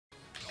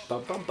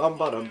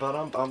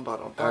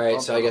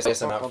Alright, so I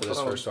guess I'm out for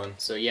this first one.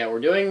 So yeah, we're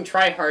doing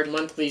Try Hard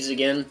Monthlies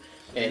again.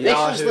 And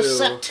this is the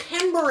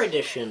September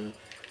edition.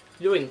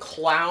 Doing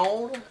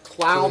Cloud.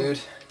 Clued.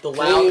 The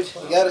loud.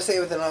 You gotta say it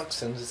with an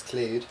accent, it's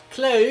Clued.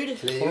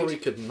 Clued. Or we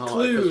could not.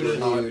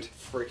 Clued.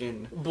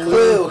 Freaking.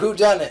 Clue, who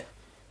done it?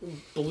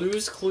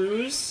 Blues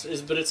Clues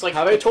but it's like.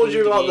 Have I told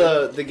you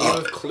about the game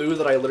of Clue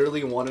that I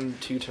literally won in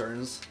 2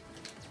 turns?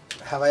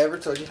 Have I ever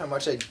told you how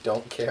much I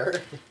don't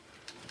care?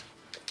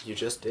 You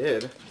just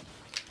did.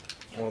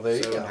 Well, there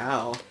you go.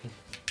 Now.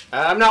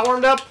 I'm not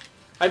warmed up.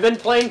 I've been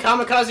playing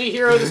Kamikaze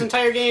Hero this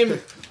entire game.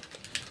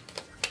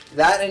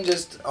 That and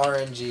just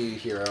RNG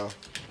Hero.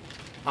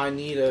 I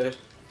need a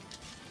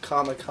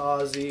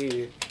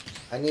kamikaze.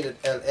 I need an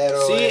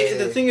arrow. See,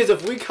 the thing is,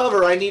 if we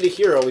cover I need a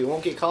hero, we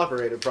won't get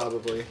copyrighted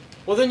probably.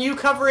 Well, then you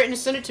cover it and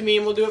send it to me,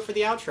 and we'll do it for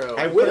the outro.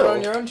 I Put will. it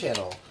on your own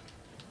channel.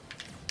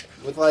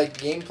 With, like,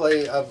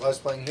 gameplay of us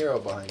playing Hero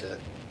behind it.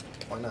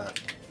 Why not?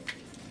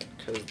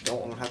 Because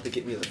don't have to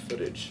get me the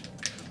footage.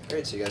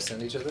 Great, so you guys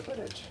send each other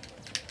footage.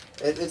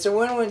 It's a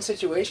win-win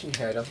situation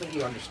here. I don't think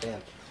you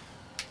understand.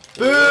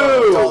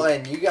 Boo!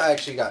 Dalton, you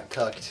actually got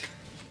cucked.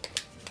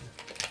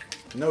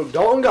 No,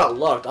 Dalton got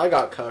lucked. I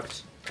got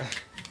cucked.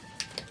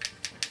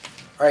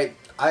 Alright,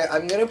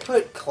 I'm gonna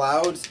put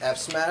Cloud's F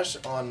Smash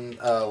on,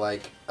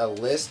 like, a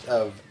list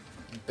of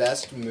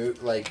best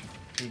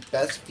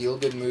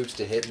feel-good moves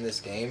to hit in this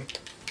game.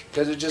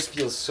 Because it just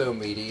feels so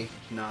meaty.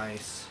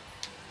 Nice.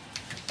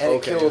 And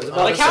Okay, it kills...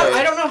 Like how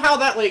I don't know how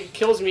that like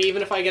kills me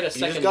even if I get a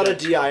second. You just got a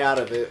DI out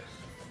of it.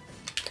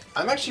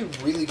 I'm actually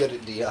really good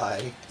at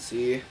DI.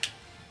 See?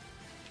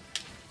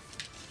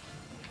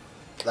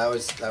 That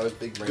was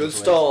big brain. Good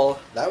stall.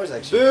 That was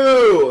actually...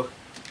 Boo!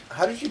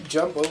 How did you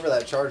jump over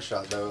that charge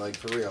shot, though, like,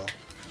 for real?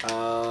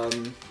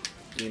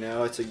 You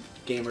know, it's a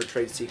gamer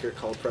trade secret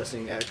called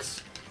pressing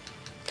X.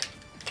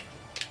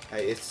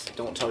 Hey,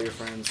 don't tell your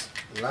friends.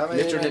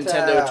 Mr.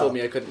 Nintendo told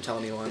me I couldn't tell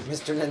anyone.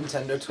 Mr.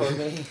 Nintendo told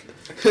me.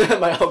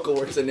 My uncle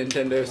works at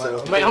Nintendo,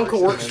 so... My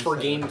uncle works for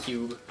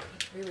GameCube.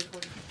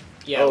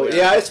 Yeah. Oh,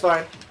 yeah, it's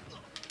fine.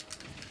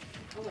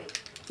 Oh,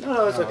 wait.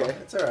 No, it's okay.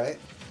 It's alright.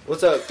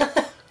 What's up?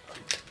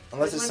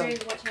 Unless I was it's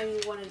wondering what time you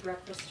wanted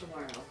breakfast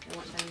tomorrow, and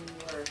what time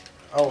you were...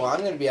 Oh, well, I'm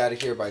going to be out of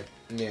here by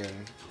noon,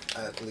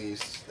 at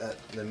least, at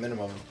the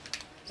minimum.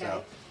 Okay.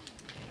 So.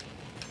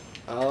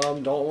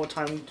 Dalton, what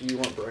time do you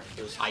want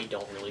breakfast? I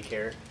don't really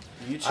care.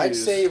 You choose. I'd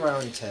say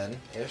around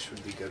 10-ish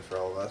would be good for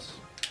all of us.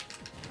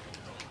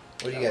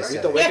 What do you guys We say?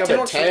 have to wake Yeah, up 10 at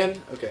works.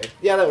 10? Okay.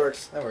 Yeah, that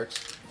works. That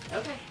works.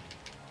 Okay.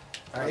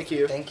 All right. Thank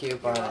you. Thank you. You're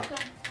Bye. welcome.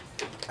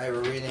 Alright,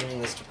 we're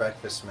reading this to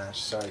breakfast smash.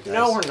 Sorry, guys.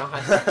 No, we're not.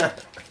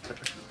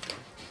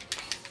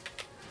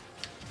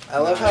 I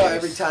love how Nice.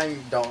 every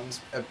time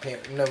Dalton's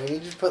no, we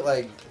need to put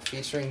like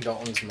featuring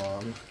Dalton's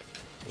mom.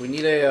 We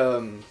need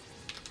a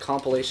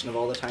compilation of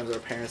all the times our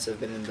parents have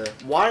been in the...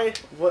 Why?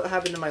 What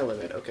happened to my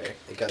limit? Okay.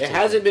 It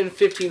hasn't been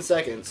 15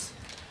 seconds.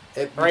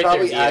 It Right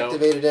probably there, Gio.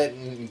 activated it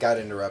and got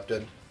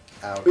interrupted.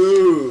 Ouch.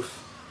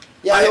 Oof.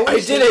 Yeah, I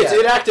always did do it. that.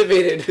 It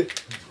activated.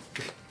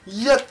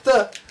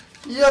 Yatta.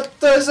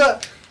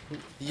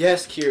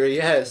 Yes, Kira,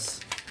 yes.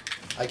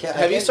 I can't.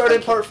 Have you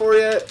started part 4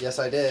 yet? Yes,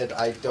 I did.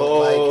 I don't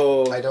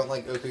Oh. I don't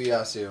like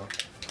Okuyasu.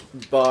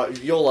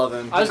 But you'll love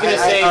him. I was gonna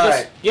say, all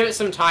just right. give it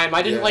some time.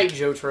 I didn't Yeah. like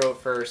Jotaro at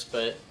first,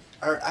 but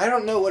I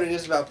don't know what it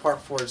is about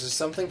part 4. It's just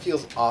something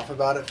feels off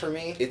about it for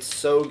me. It's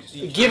so...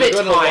 give it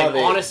you're gonna time. love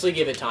it. Honestly,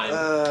 give it time.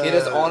 It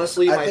is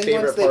honestly my I think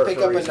favorite once they part pick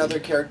for a up reason. another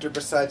character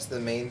besides the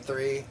main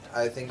 3,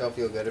 I think I'll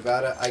feel good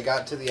about it. I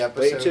got to the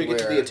episode Wait till you get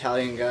to the where...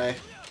 Italian guy.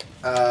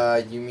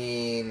 You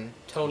mean...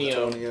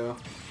 Tonio. Antonio.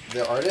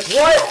 The artist?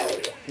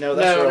 What? No,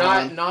 that's No,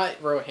 Rohan.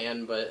 not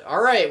Rohan, but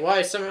alright, well,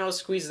 I somehow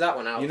squeezed that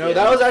one out. You know,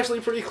 that was actually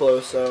pretty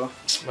close, so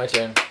My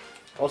turn.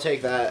 I'll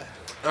take that.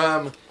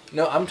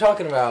 No, I'm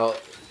talking about...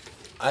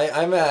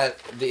 I'm at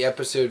the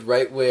episode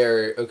right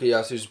where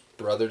Okuyasu's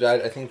brother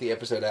died. I think the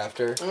episode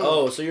after.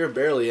 Oh, so you're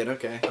barely in,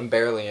 okay. I'm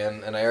barely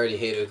in, and I already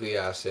hate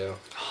Okuyasu.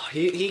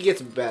 He gets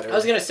better. I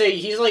was gonna say,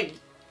 he's like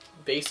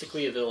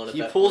basically a villain at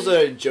He that pulls point.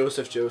 a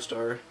Joseph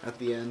Joestar at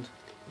the end.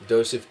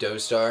 Joseph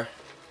Joestar.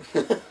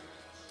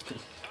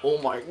 Oh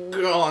my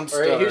god,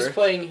 Alright, who's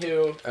playing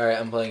who? Alright,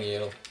 I'm playing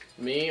you.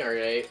 Me?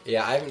 Alright.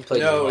 Yeah, I haven't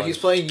played No, you he's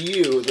playing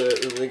you,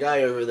 the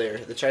guy over there,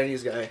 the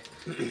Chinese guy.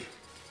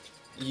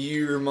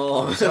 Your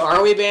mom. So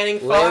are we banning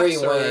Fox? Larry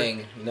or...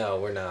 Wang. No,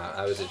 we're not.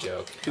 I was a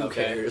joke. Who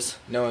Okay. cares?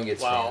 No one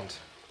gets Wow. banned.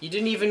 You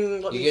didn't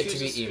even let You me get to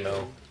choose be a emo.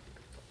 skin.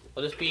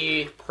 I'll just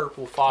be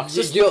Purple Fox.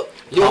 You'll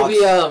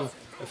be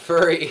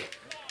furry.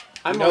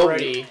 I'm No,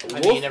 already. I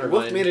mean, never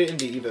Wolf mind. made it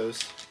into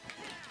Evos.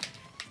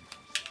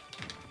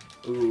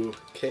 Ooh,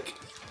 kick.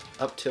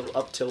 Up tilt,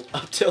 up tilt,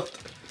 up tilt.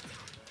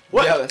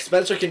 What? Yeah,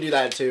 Spencer can do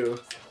that too.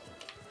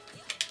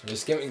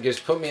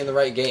 Just put me in the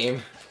right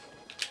game.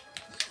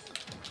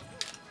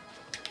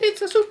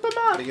 It's a Super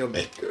Mario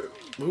Maker.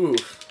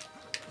 Oof.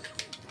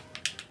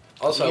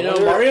 Also, You I know,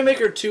 wonder- Mario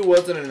Maker 2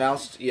 wasn't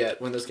announced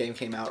yet when this game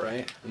came out,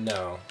 right?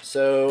 No.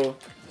 So,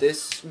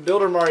 this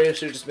Builder Mario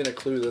should have just been a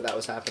clue that that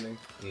was happening.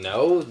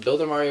 No,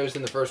 Builder Mario was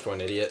in the first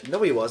one, idiot.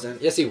 No, he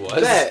wasn't. Yes, he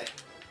was. Bet.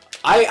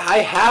 I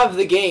have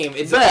the game.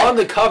 It's on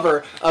the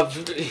cover of.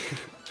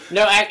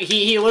 No,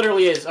 he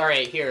literally is. All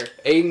right, here.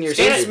 Aiden, you're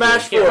in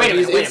Smash 4.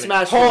 He's in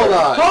Smash 4. Hold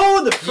on.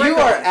 Hold the frick You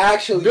are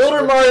actually.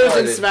 Builder Mario's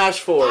in Smash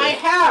 4. I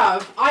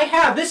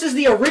have. This is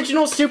the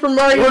original Super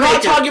Mario We're Maker.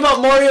 not talking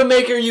about Mario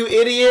Maker, you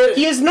idiot.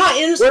 He is not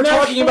in We're Smash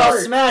talking 4. about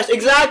Smash.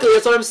 Exactly,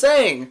 that's what I'm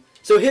saying.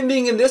 So him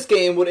being in this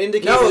game would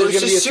indicate No, that it there's was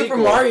going to be a just Super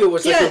sequel. Mario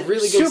was like a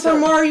really good Super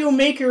Mario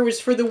Maker was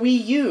for the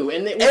Wii U,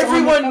 and it was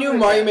Everyone knew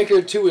Mario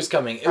Maker 2 was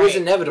coming. It was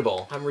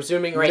inevitable. I'm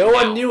resuming right now. No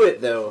one knew it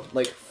though,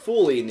 like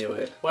fully knew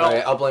it. Well,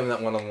 Alright, I'll blame that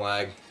one on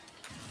lag.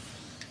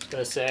 I was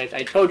gonna say,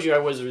 I told you I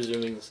was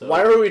resuming. So.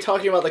 Why were we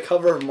talking about the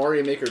cover of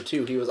Mario Maker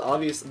 2? He was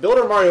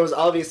Builder Mario was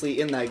obviously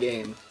in that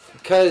game.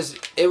 Because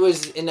it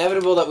was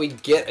inevitable that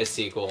we'd get a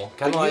sequel. But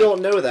Kind you of like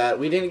don't know that.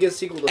 We didn't get a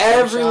sequel to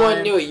everyone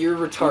Sunshine. knew it. You're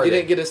retarded. We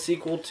didn't get a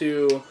sequel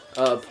to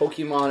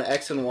Pokemon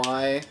X and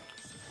Y.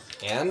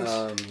 And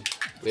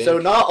So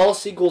not all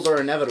sequels are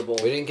inevitable.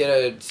 we didn't get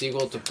a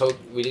sequel to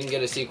We didn't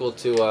get a sequel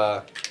to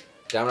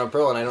Diamond and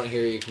Pearl, and I don't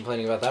hear you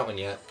complaining about that one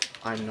yet.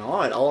 I'm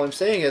not. All I'm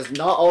saying is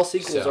not all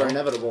sequels So? are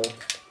inevitable.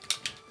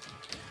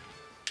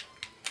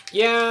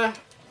 Yeah.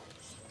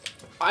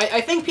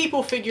 I think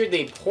people figured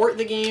they'd port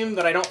the game,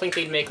 but I don't think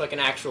they'd make like an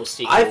actual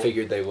sequel. I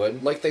figured they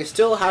would. Like they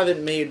still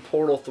haven't made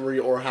Portal 3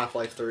 or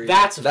Half-Life 3.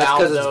 That's Valve,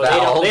 'cause it's though.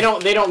 Valve.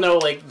 They don't know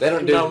like They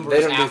don't do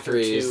numbers do after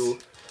threes. 2.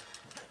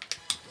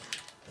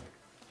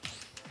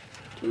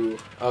 Ooh,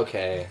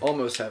 Okay.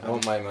 almost I heaven.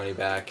 want my money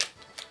back.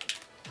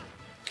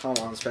 Come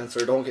on,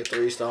 Spencer, don't get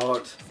 3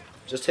 stocked.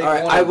 Just take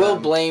Alright, one I of will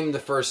them. blame the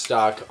first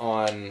stock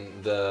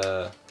on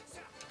the...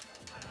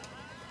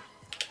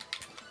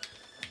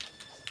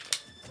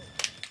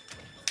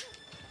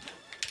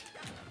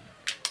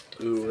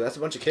 Ooh, that's a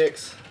bunch of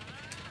kicks.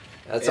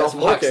 That's Yeah, all some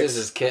more Fox kicks.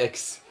 is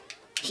kicks.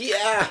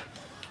 Yeah!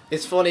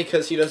 It's funny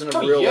because he doesn't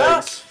have Oh, real yeah?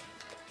 legs.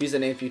 He's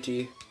an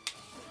amputee.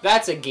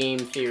 That's a game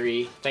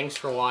theory. Thanks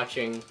for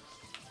watching.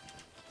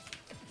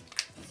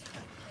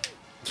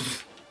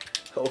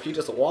 Oh, he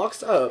just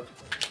walks up.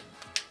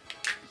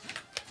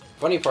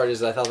 Funny part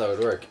is I thought that would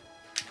work.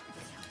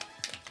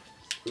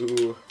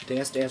 Ooh,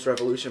 Dance Dance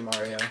Revolution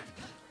Mario.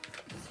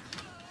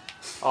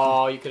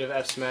 Oh, you could have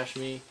F smashed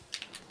me.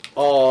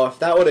 Oh, if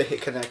that would have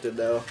hit connected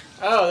though.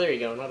 Oh, there you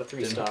go. Not a 3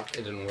 Didn't- stock.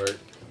 It didn't work.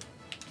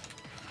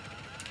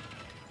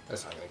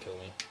 That's not gonna kill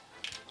me.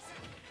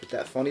 With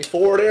that funny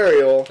forward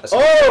aerial. That's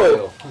not Oh! gonna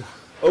kill.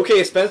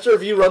 Okay, Spencer,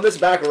 if you run this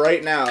back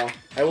right now,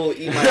 I will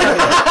eat my...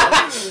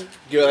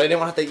 Good, I didn't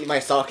want to have to eat my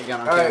sock again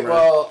on Alright, camera.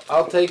 well,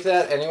 I'll take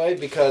that anyway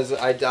because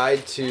I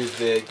died to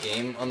the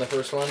game on the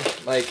first one.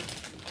 Like,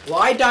 Well,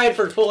 I died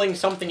for pulling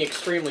something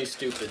extremely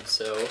stupid,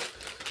 so...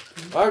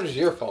 why was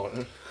your fault?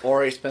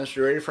 Alright, Spencer,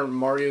 you ready for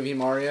Mario v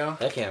Mario?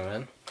 Heck yeah,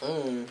 man.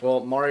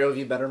 Well, Mario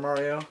v Better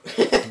Mario?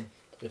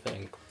 You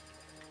think?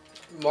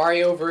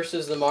 Mario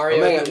versus the Mario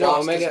Omega- who no,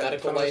 lost Omega- his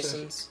medical Final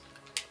license.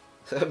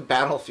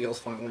 Battlefield's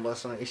Final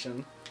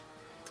Destination.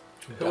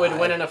 Who would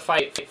win in a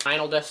fight?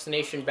 Final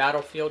Destination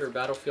Battlefield or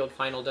Battlefield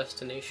Final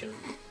Destination?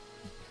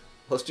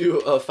 Let's do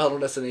a Final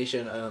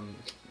Destination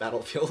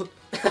Battlefield.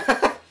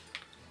 No,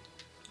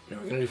 we're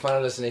gonna do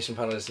Final Destination,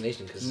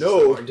 because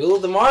No. Duel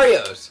of the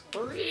Marios.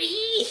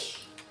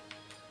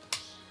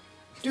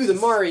 Do the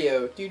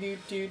Mario. Do.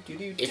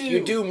 If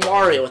you do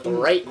Mario at the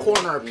right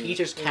corner of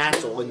Peach's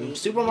castle in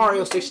Super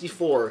Mario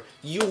 64,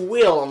 you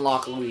will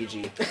unlock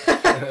Luigi.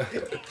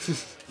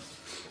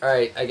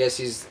 Alright, I guess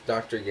he's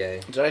Dr.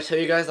 Gay. Did I tell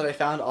you guys that I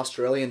found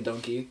Australian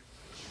Donkey?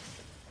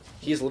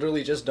 He's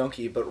literally just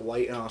Donkey, but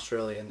white and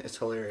Australian. It's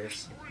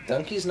hilarious.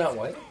 Donkey's not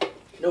white?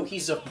 No,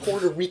 he's of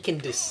Puerto Rican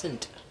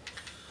descent.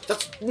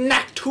 That's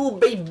not too,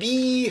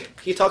 baby!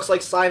 He talks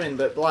like Simon,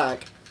 but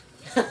black.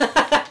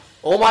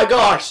 Oh my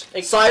gosh!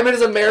 Simon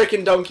is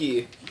American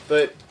Donkey,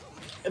 but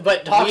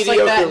But talks like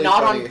that mediocrely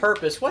not funny. on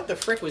purpose. What the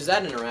frick was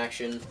that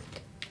interaction?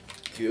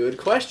 good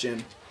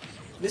question.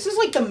 This is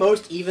like the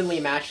most evenly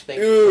matched thing.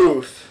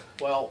 Oof.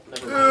 Well,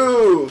 never mind.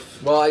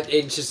 Oof. Well,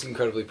 it's just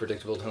incredibly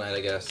predictable tonight,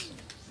 I guess.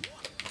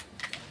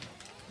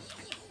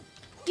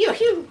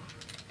 Yoo-hoo!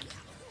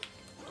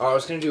 Oh, I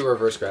was gonna do a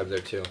reverse grab there,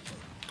 too.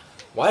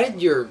 Why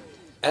did your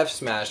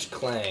F-smash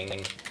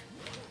clang?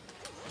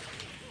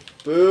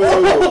 Boo.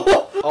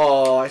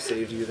 Oh, I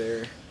saved you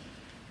there.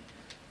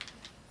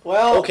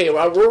 Well, Okay,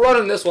 well, we're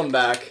running this one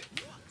back.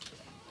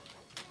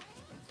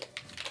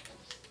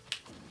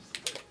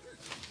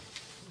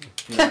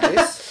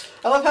 Nice.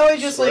 I love how he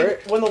just Swear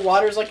like when the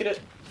water's like at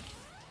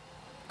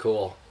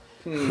Cool.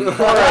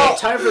 Alright,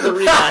 time for the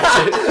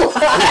rematch.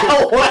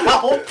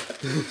 wow,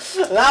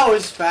 that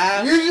was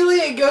fast. Usually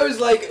it goes,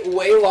 like,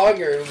 way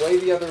longer and way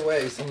the other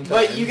way sometimes.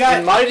 But you got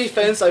In my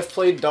defense, I've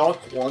played Doc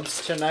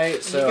once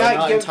tonight, so got I'm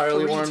not given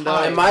entirely 3 warmed times.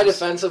 up. In my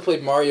defense, I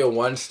played Mario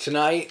once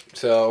tonight,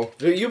 so...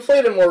 You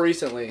played him more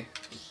recently.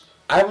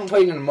 I haven't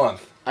played in a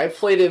month. I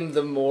played him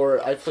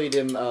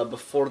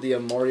before the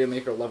Mario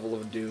Maker level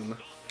of Doom.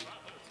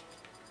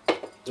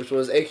 Which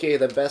was aka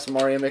the best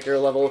Mario Maker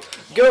level.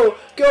 Go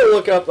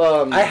look up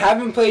I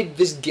haven't played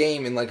this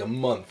game in, like, a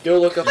month. go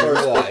look up our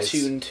Realize.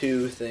 Splatoon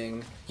 2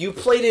 thing. You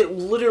played it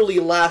literally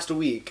last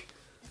week.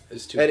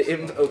 It's too...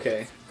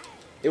 Okay.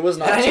 It was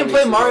not. And I 2 didn't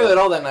play weeks Mario ago. at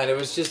all that night. It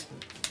was just.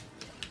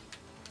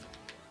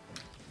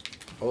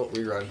 Oh,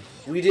 rerun.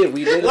 We did.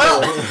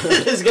 Well,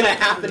 this is gonna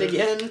happen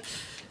again.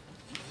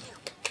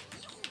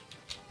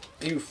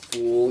 You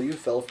fool! You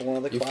fell for one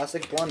of the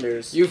classic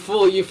blunders. You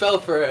fool! You fell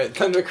for it.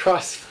 Thunder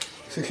Cross.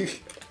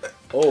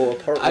 Oh,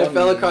 part one. I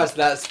fell across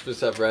that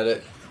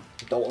subreddit.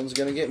 Dalton's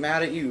gonna get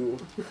mad at you.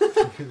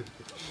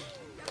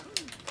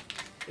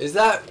 Is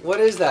that what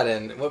is that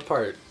in? What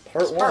part?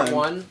 Part Part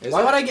 1. Is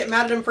Why it? would I get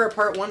mad at him for a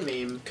part 1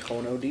 meme?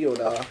 Kono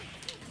Dioda.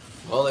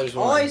 Well, there's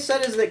one. All I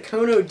said is that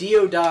Kono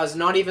Dioda is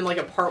not even like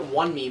a part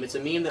 1 meme. It's a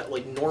meme that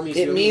like normies.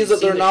 It who means haven't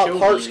that they're seen the not show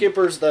part meme.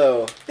 skippers,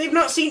 though. They've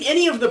not seen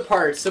any of the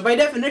parts, so by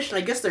definition,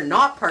 I guess they're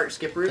not part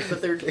skippers.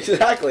 But they're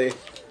Exactly.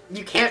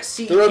 you can't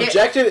see. They're you can't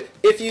objective.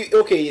 If you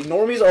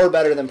normies are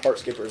better than part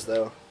skippers,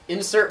 though.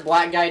 insert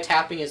black guy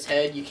tapping his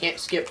head. You can't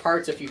skip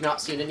parts if you've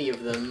not seen any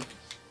of them.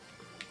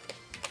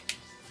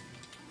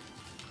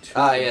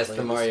 Ah, yes,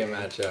 the Mario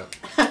matchup.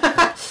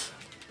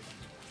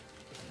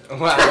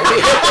 Wow.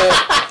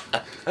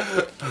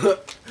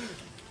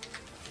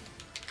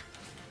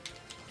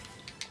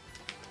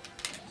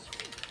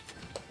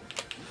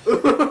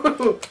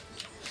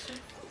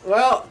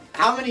 Well,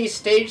 how many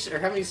spikes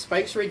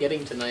are we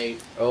getting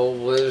tonight? Oh,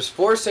 well, there's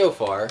 4 so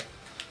far.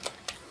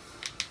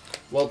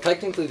 Well,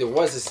 technically there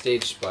was a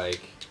stage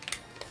spike.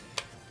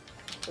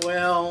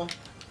 Well,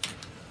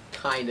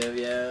 kind of,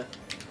 yeah.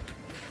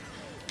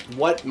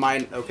 What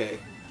mine? Okay.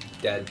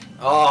 Dead.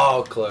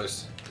 Oh,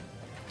 close.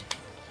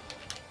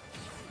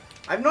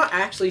 I've not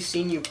actually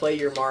seen you play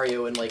your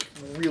Mario in like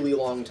really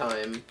long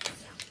time.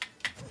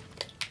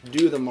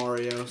 Do the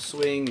Mario.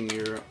 Swing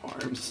your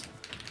arms.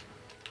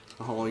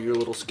 Oh, your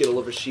little skittle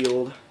of a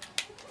shield.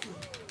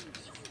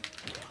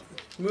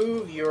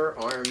 Move your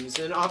arms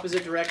in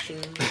opposite direction.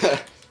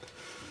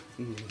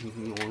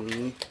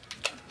 Normie.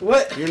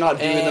 What? You're not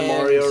doing the And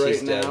Mario she's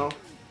right dead. now.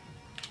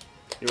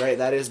 You're right.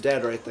 That is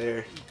dead right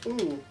there.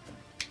 Ooh.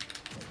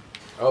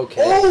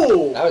 Okay.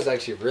 Oh! That was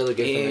actually really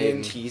good for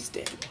And me. he's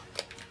dead.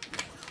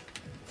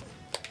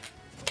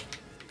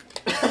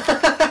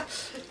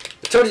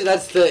 I told you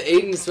that's the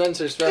Aidan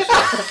Spencer special.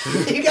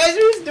 You guys are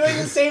just doing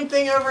the same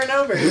thing over and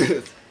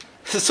over.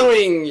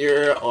 Swing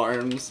your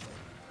arms.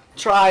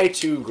 Try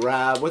to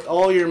grab with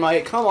all your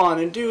might. Come on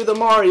and do the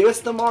Mario.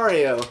 It's the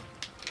Mario.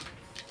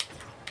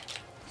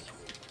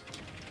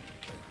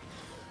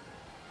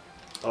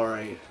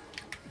 Alright.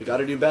 We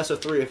gotta do best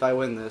of 3 if I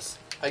win this.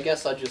 I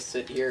guess I'll just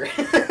sit here.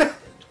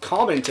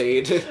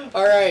 Commentate.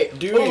 Alright.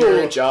 Do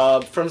your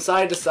job from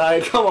side to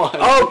side. Come on.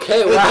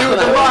 Okay, wow. Do the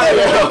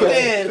that, Mario.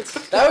 Dance.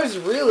 that was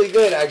really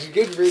good, actually.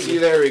 Good See,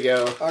 reading. there we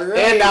go. Alright.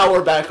 And now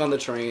we're back on the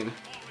train.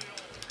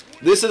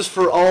 This is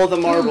for all the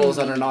marbles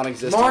that are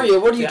non-existent. Mario,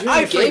 what are you Yeah, doing?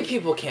 I Gay forg-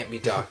 people can't be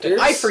doctors.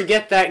 I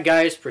forget that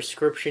guy's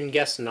prescription,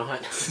 guess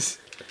not.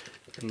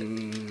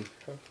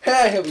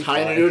 Hey, he'll be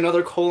Time to fine. do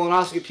another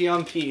colonoscopy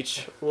on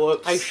Peach.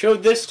 Whoops. I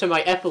showed this to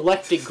my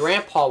epileptic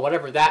grandpa,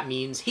 whatever that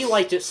means. He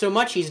liked it so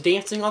much he's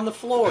dancing on the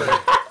floor.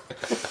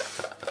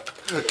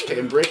 Okay,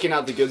 I'm breaking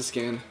out the good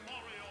skin.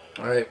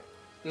 Alright.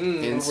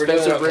 And We're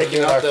Spencer doing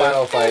breaking our out the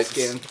final bad fights.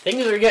 skin.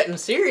 Things are getting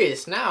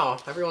serious now.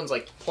 Everyone's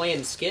like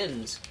playing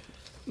skins.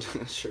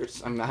 Sure,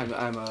 I'm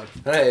a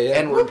Hey, yeah.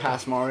 N-word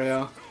past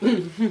Mario.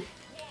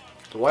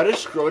 Why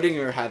does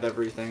Schrodinger have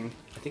everything?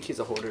 I think he's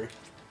a hoarder.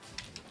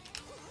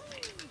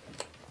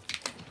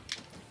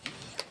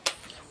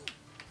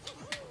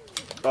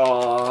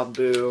 Aw,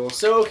 boo.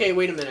 So, okay,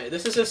 wait a minute.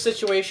 This is a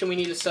situation we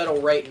need to settle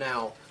right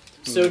now.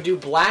 So, do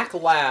black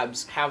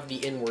labs have the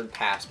inward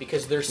pass?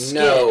 Because their skin...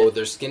 No,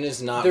 their skin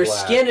is not Their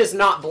black. skin is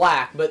not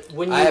black, but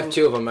when you... I have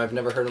 2 of them. I've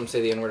never heard them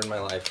say the N-word in my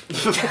life.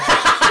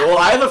 Well,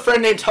 I have a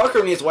friend named Tucker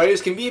and he's white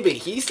as can be, but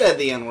he said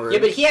the N-word. Yeah,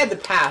 but he had the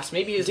pass.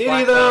 Maybe his Did black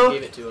he, though? lab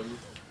gave it to him.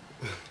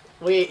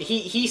 Wait,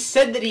 he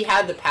said that he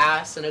had the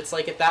pass, and it's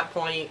like, at that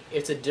point,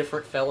 it's a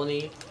different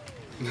felony.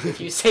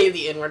 If you say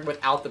the N-word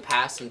without the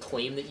pass and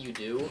claim that you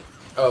do.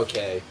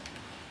 Okay.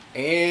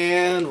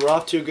 And we're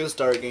off to a good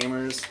start,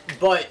 gamers.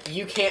 But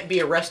you can't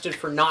be arrested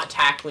for not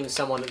tackling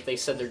someone that they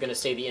said they're going to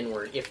say the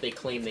N-word if they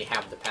claim they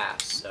have the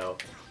pass. So,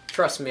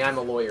 trust me, I'm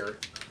a lawyer.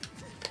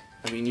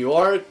 I mean,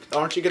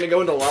 aren't you gonna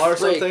go into law or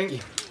something?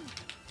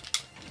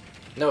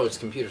 No, it's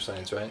computer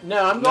science, right?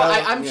 No, I'm No,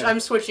 going. yeah. I'm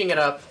switching it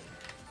up.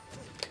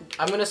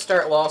 I'm gonna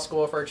start law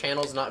school if our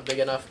channel's not big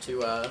enough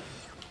to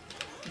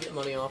get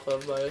money off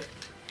of.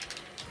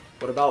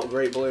 What about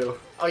Great Blue?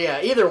 Oh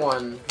yeah, either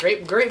one.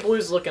 Great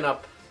Blue's looking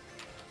up.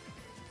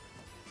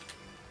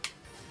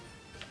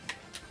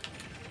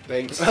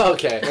 Thanks.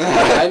 Okay.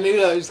 I knew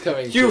that was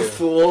coming You true.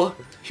 fool!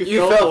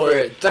 You fell for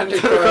it. Thunder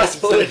Cross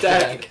split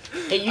attack.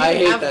 Hey, you I can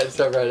hate have that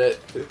subreddit.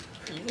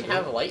 you can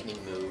have lightning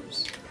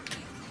moves.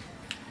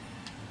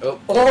 Oh.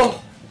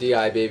 Oh,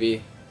 DI,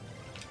 baby.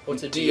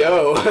 what's a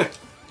Dio,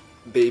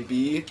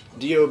 baby,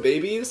 Dio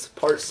babies,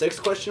 part 6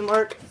 question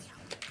mark.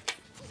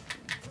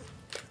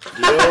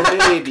 Dio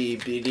baby,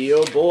 be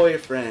Dio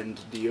boyfriend,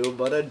 Dio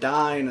but a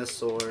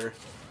dinosaur.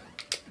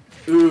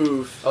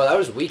 Oof. Oh, that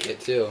was weak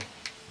hit, too.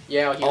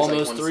 Yeah, he was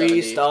Almost like 3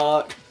 170.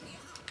 stock.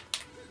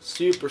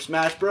 Super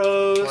Smash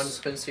Bros. Come on,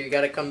 Spencer, you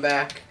gotta come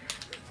back.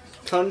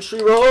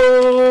 Country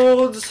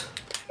roads.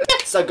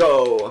 Let's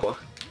go.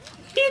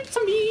 It's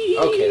me.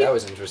 Okay, that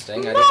was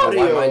interesting. I don't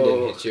know why mine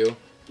didn't hit you.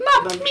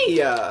 Mamma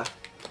mia.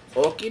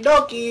 Okie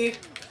dokie.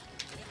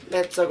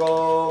 Let's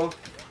go.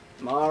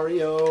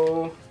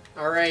 Mario.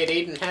 Alright,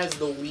 Aiden has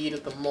the lead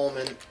at the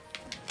moment.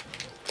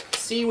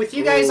 See, with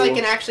you guys, I Ooh.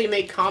 can actually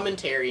make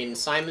commentary, and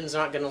Simon's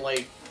not gonna,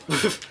 like,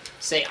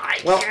 say,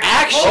 Well, can't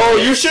actually, hold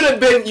it." you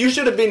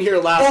should have been here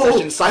last Oh,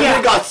 session. Simon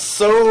yeah. got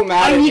so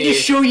mad I at need me to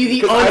show you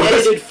the because I was-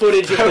 unedited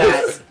footage of I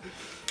that. was-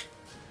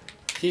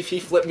 He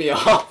flipped me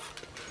off.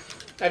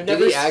 I've Did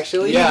never he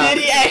actually? Yeah.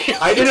 Did he actually?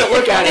 I didn't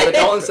look at it, but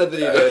Dalton said that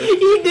he did.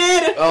 He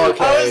did. Oh,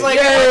 okay. I was like,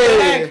 what the Yay!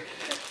 heck?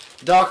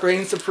 Doc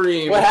reigns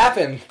supreme. What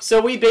happened?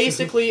 So we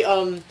basically,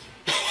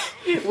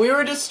 we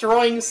were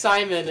destroying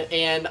Simon,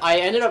 and I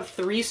ended up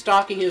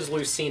 3-stocking his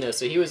Lucina,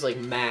 so he was, like,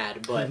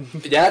 mad, but...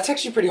 Yeah, that's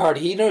actually pretty hard.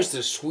 He knows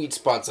the sweet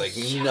spots like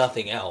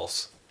nothing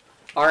else.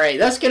 Alright,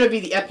 that's gonna be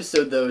the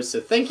episode, though, so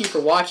thank you for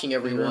watching,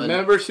 everyone.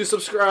 Remember to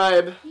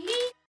subscribe. Yee.